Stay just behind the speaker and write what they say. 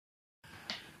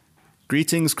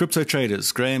Greetings, crypto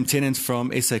traders. Graham Tennant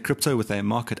from SA Crypto with a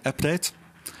market update.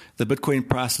 The Bitcoin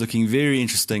price looking very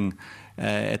interesting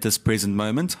at this present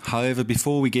moment. However,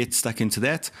 before we get stuck into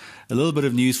that, a little bit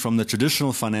of news from the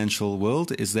traditional financial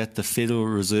world is that the Federal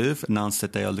Reserve announced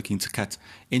that they are looking to cut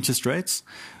interest rates,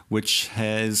 which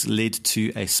has led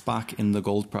to a spike in the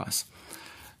gold price.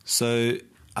 So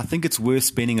I think it's worth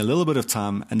spending a little bit of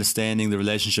time understanding the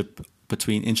relationship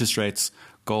between interest rates,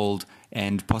 gold,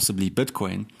 and possibly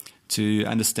Bitcoin to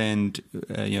understand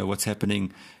what's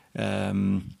happening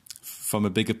from a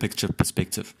bigger picture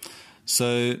perspective.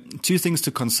 So two things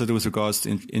to consider with regards to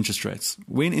interest rates.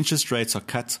 When interest rates are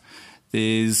cut,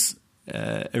 there's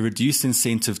a reduced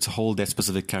incentive to hold that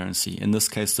specific currency, in this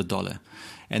case the dollar.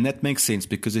 And that makes sense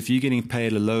because if you're getting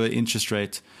paid a lower interest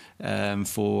rate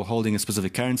for holding a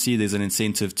specific currency, there's an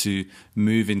incentive to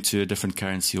move into a different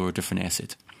currency or a different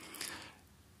asset.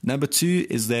 Number two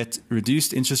is that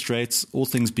reduced interest rates, all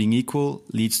things being equal,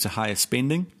 leads to higher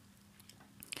spending.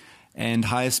 And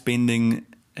higher spending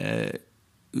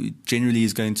generally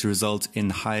is going to result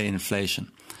in higher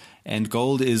inflation. And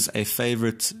gold is a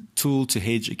favorite tool to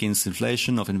hedge against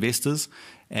inflation of investors,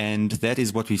 and that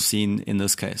is what we've seen in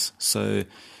this case. So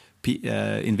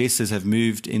investors have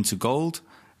moved into gold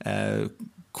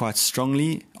quite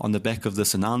strongly on the back of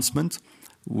this announcement,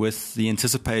 with the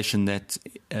anticipation that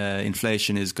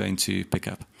inflation is going to pick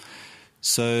up.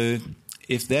 So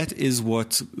if that is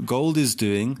what gold is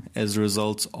doing as a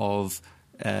result of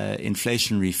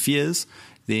inflationary fears,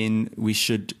 then we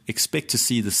should expect to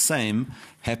see the same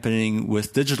happening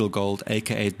with digital gold,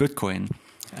 aka Bitcoin,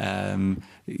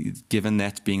 given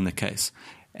that being the case.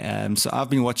 So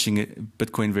I've been watching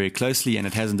Bitcoin very closely, and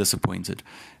it hasn't disappointed.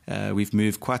 We've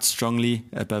moved quite strongly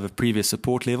above a previous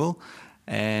support level,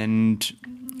 and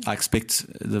I expect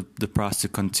the price to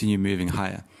continue moving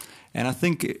higher. And I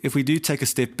think if we do take a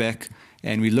step back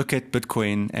and we look at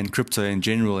Bitcoin and crypto in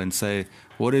general and say,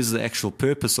 what is the actual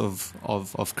purpose of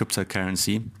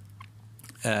cryptocurrency?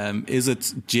 Is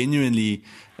it genuinely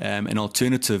an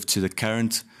alternative to the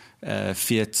current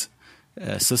fiat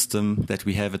system that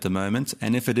we have at the moment?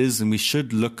 And if it is, then we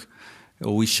should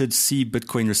see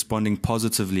Bitcoin responding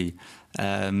positively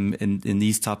in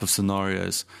these type of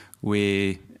scenarios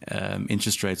where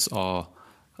interest rates are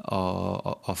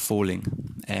falling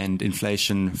and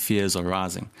inflation fears are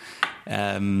rising.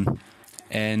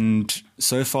 And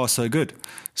so far, so good.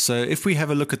 So if we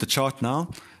have a look at the chart now,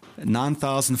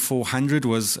 9,400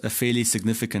 was a fairly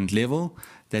significant level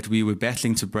that we were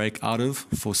battling to break out of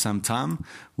for some time.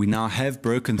 We now have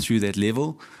broken through that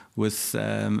level with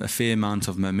a fair amount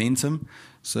of momentum.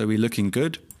 So we're looking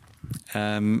good.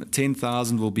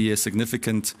 10,000 will be a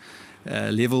significant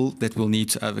level that we'll need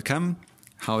to overcome.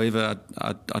 However,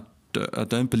 I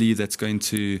don't believe that's going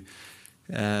to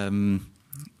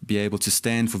be able to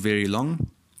stand for very long.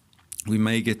 We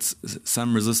may get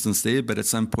some resistance there, but at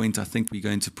some point I think we're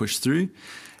going to push through.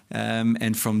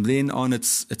 And from then on,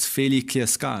 it's fairly clear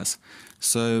skies.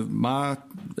 So my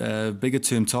bigger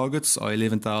term targets are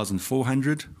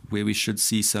 11,400, where we should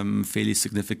see some fairly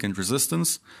significant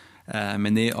resistance.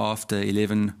 And thereafter,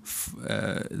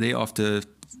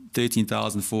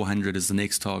 13,400 is the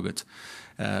next target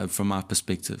from my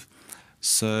perspective.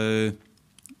 So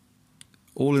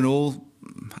all in all,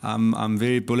 I'm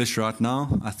very bullish right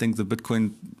now. I think the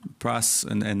Bitcoin price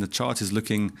and the chart is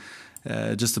looking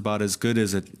just about as good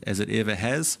as it ever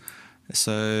has.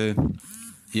 So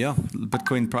yeah,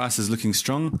 Bitcoin price is looking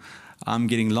strong. I'm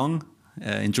getting long.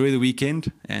 Enjoy the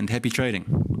weekend and happy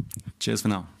trading. Cheers for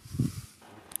now.